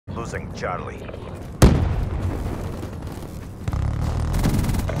Losing Charlie.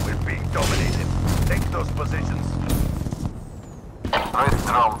 We're being dominated. Take those positions. Wraith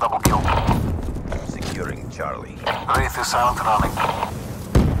drone, double kill. Securing Charlie. Wraith is out running.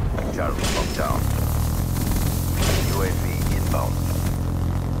 Charlie locked down. UAV inbound.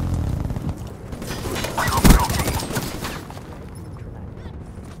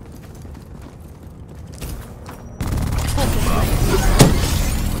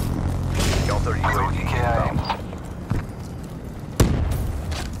 Counter UAV inbound.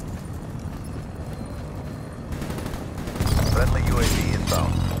 Friendly UAV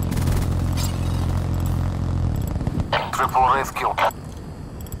inbound. Triple Wraith kill.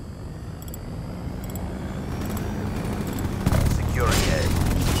 Securing A.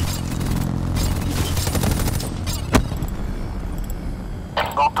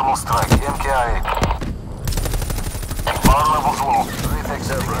 Optimal strike, MKIA. Power levels low. Wraith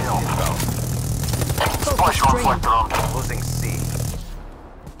exiting AO. Inbound. Splash reflector on. Losing C.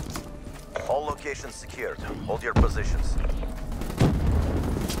 All locations secured. Hold your positions.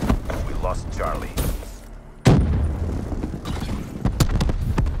 We lost Charlie.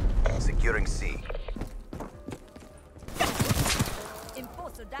 Securing C.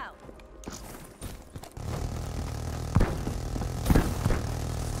 Enforcer down.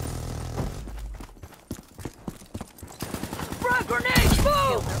 Frag grenade!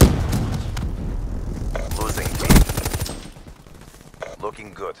 Move! Losing B.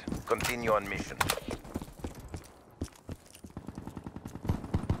 Looking good. Continue on mission.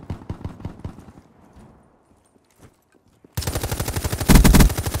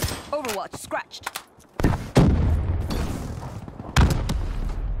 Overwatch scratched.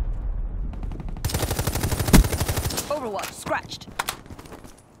 Overwatch scratched.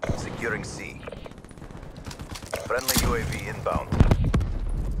 Securing C. Friendly UAV inbound.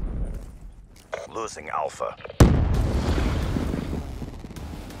 Losing Alpha.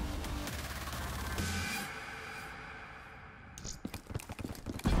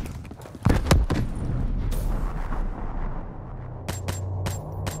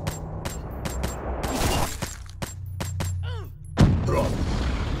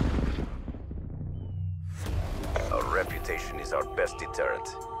 Our reputation is our best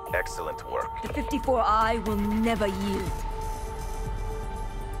deterrent. Excellent work. The 54I will never yield.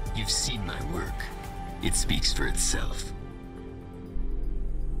 You've seen my work. It speaks for itself.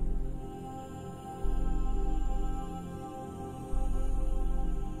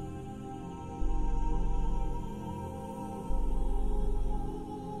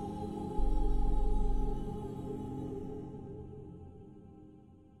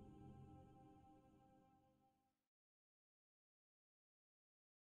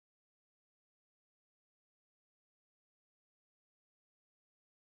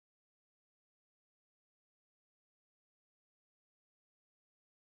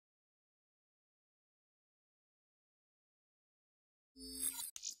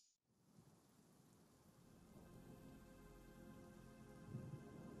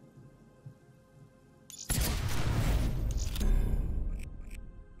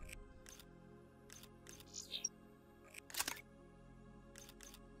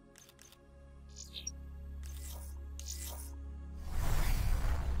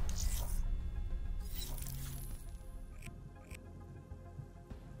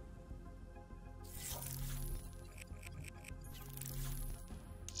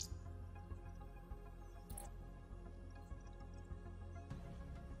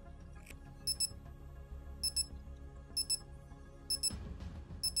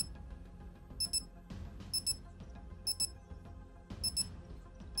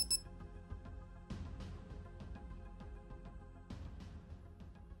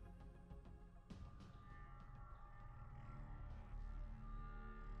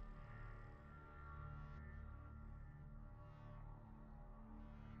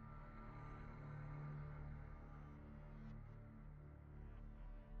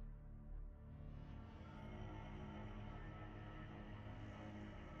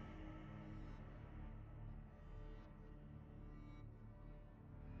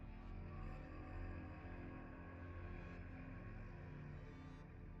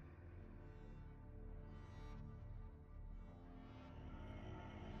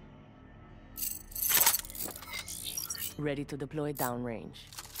 Ready to deploy downrange.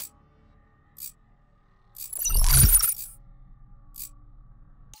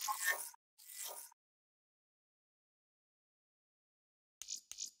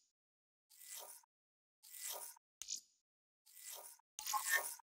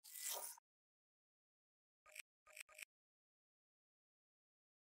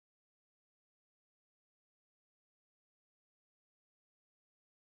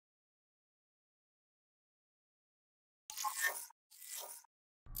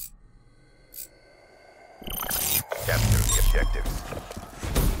 Capture the objectives.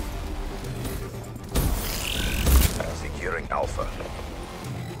 Securing Alpha.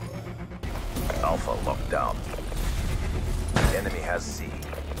 Alpha locked down. The enemy has C.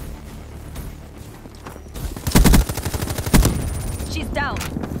 She's down.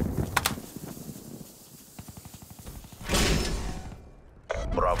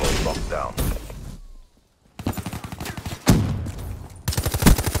 Bravo locked down.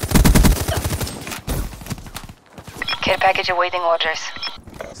 Care package awaiting orders.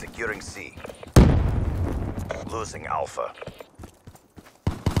 Securing C. Losing Alpha.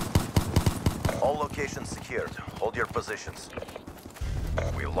 All locations secured. Hold your positions.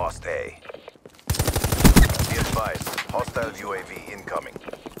 We lost A. Be advised, hostile UAV incoming.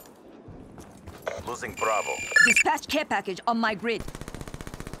 Losing Bravo. Dispatch care package on my grid.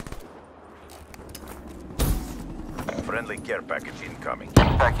 Friendly care package incoming.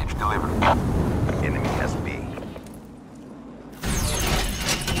 Package delivered. Enemy has B.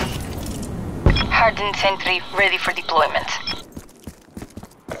 Hardened sentry ready for deployment.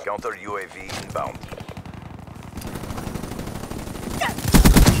 Counter UAV inbound.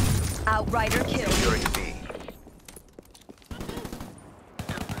 Outrider kill. Securing B.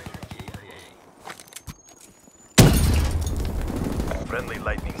 Friendly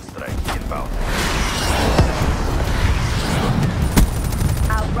lightning strike inbound.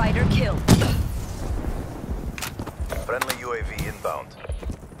 Outrider kill. Friendly UAV inbound.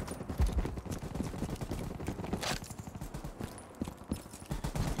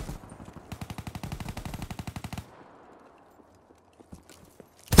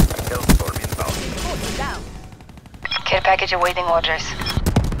 Hellstorm inbound. Forces down. Care package awaiting orders.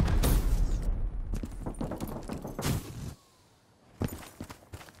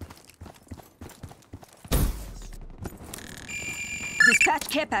 Dispatch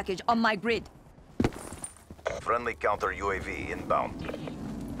care package on my grid. Friendly counter UAV inbound.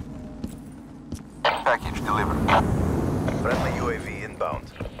 Package delivered. Friendly UAV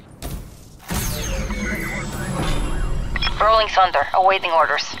inbound. Rolling Thunder awaiting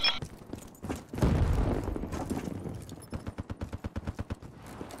orders.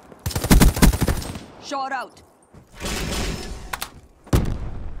 Shot out.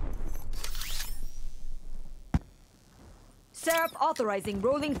 Seraph authorizing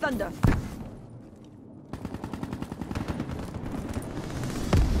Rolling Thunder.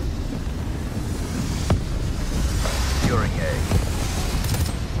 Securing A.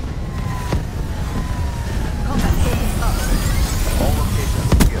 Combat focus up. All locations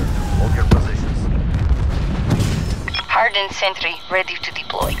secured. Hold your positions. Hardened sentry ready to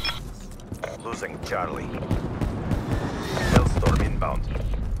deploy. Losing Charlie. Hellstorm inbound.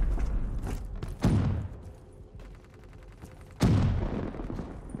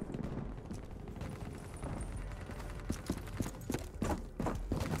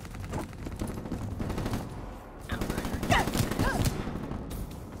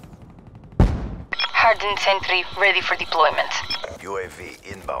 Hardened sentry ready for deployment. UAV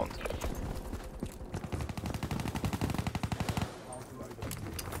inbound.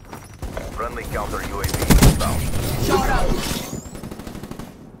 Friendly counter UAV inbound. Shot out.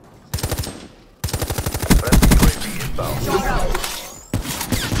 Friendly UAV inbound. Shot out.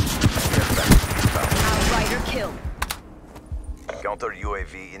 Care package inbound. Outrider kill. Counter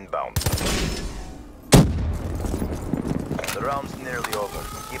UAV inbound. The round's nearly over.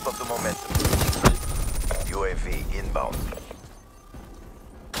 Keep up the momentum. UAV inbound.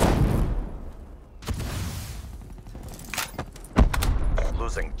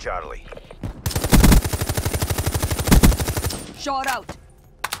 Losing Charlie. Shot out.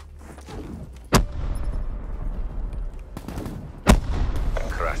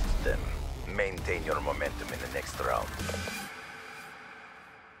 Crushed them. Maintain your momentum in the next round.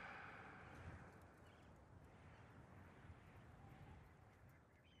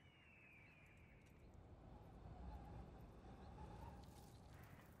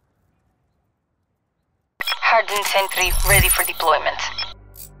 Hardened sentry ready for deployment.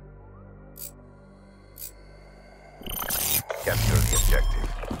 Capture the objective.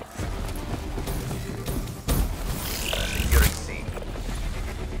 Securing C.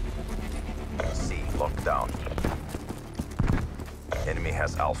 C locked down. Enemy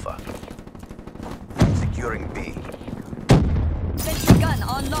has Alpha. Securing B. Sentry gun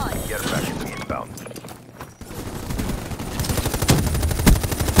online. Care package inbound.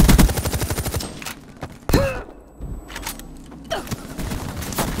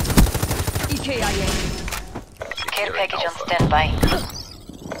 EKIA. Care Securing package on Alpha. standby.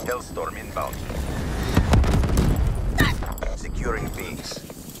 Hellstorm inbound. Securing B.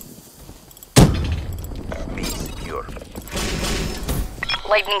 B secure.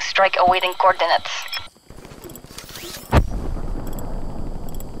 Lightning strike awaiting coordinates.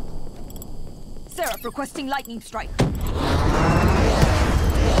 Seraph requesting lightning strike.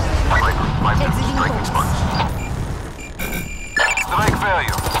 Lightning striking spots. Strike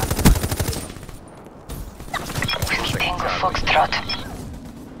value. Whiskey Tango Foxtrot.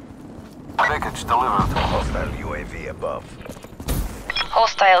 Package delivered. Hostile UAV above.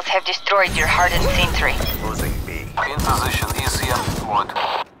 Hostiles have destroyed your hardened sentry. Losing B. In position, ECM deployed.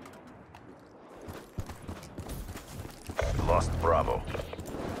 Lost Bravo.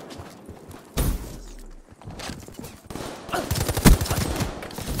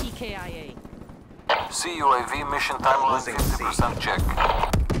 EKIA. CUAV mission timeline Losing 50% check.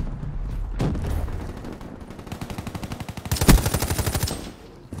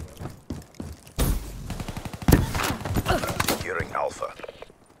 Securing Alpha.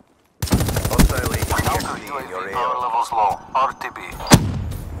 Hostile Alpha EXD in your UAV power AO. levels low. RTB.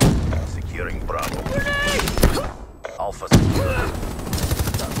 Securing Bravo. Alpha secured.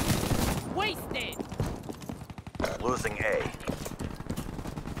 Wasted! Losing A.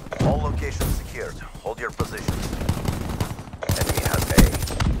 All locations secured. Hold your positions. Enemy has A.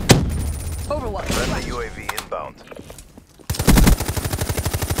 Overwatch. Friendly Scratch. UAV inbound.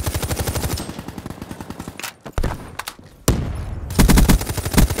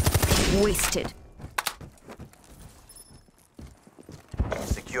 Wasted.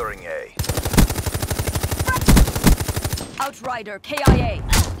 Securing A. Outrider. KIA.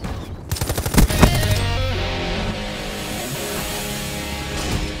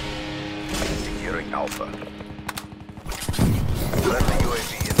 Securing Alpha. Friendly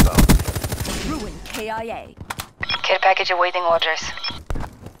UAV inbound. Ruin. KIA. Care package awaiting orders.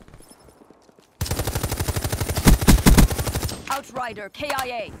 Outrider.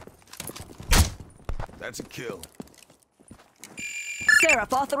 KIA. That's a kill.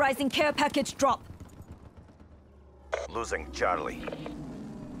 Seraph authorizing care package drop. Losing Charlie.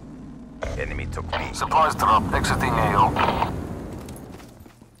 Enemy took B. Supplies drop. Exiting AO.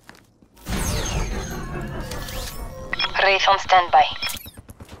 Wraith on standby.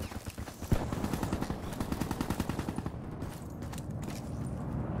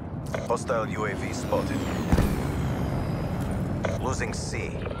 Hostile UAV spotted. Losing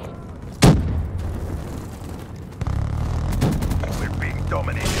C. We're being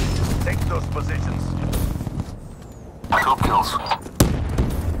dominated. Take those positions. 2 kills.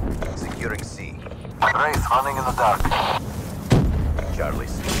 Securing C. Wraith running in the dark. Charlie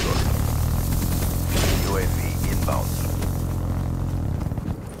secure. UAV inbound.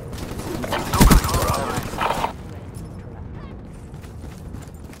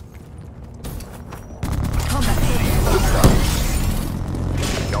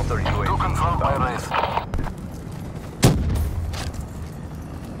 Counter UAV 2 confirmed by inbound. Wraith.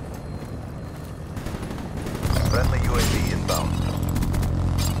 Friendly UAV inbound.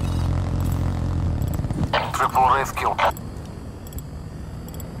 Triple Wraith kill.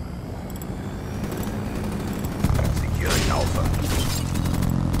 Securing Alpha.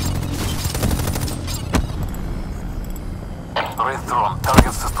 Wraith drone.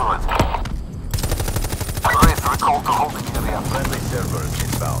 Targets destroyed. Wraith recalled to holding area. Friendly servers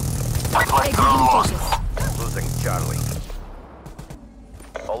inbound. Flight drone lost. Losing Charlie.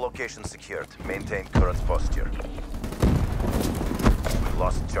 All locations secured. Maintain current posture. We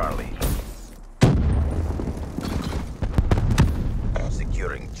lost Charlie.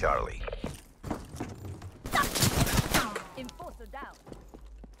 Securing Charlie. Enforcer down.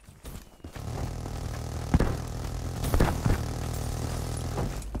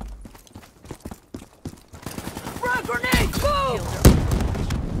 Frag grenade! Move!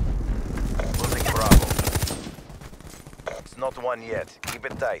 Losing Bravo. It's not one yet. Keep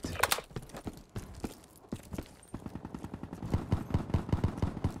it tight.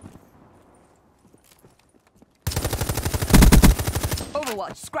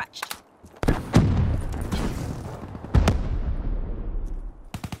 Overwatch scratched.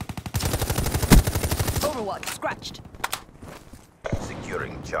 Overwatch scratched.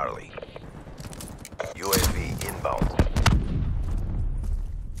 Securing Charlie. UAV inbound.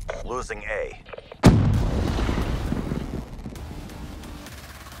 Losing A.